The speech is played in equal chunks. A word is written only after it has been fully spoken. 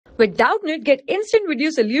With Doubtnut, get instant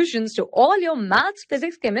video solutions to all your maths,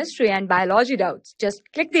 physics, chemistry, and biology doubts. Just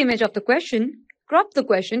click the image of the question, crop the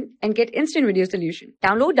question, and get instant video solution.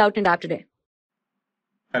 Download Doubtnut app today.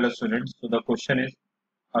 Hello students, so the question is,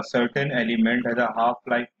 a certain element has a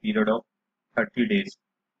half-life period of 30 days.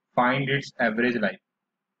 Find its average life.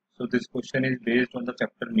 So this question is based on the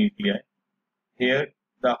chapter NUCLEI. Here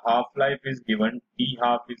the half-life is given, T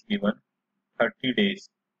half is given 30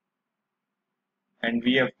 days. And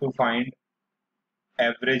we have to find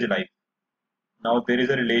average life. Now there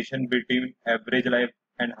is a relation between average life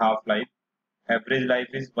and half-life. Average life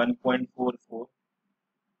is 1.44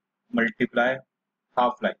 multiply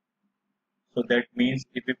half-life. So that means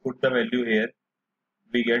if we put the value here,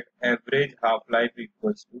 we get average half-life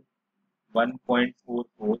equals to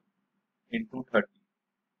 1.44 into 30.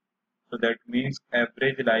 So that means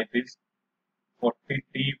average life is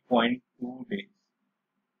 43.2 days.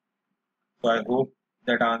 So I hope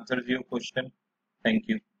that answers your question. Thank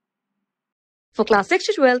you. For class 6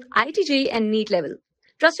 to 12, IIT JEE and NEET level.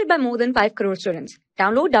 Trusted by more than 5 crore students.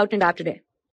 Download Doubtnut app today.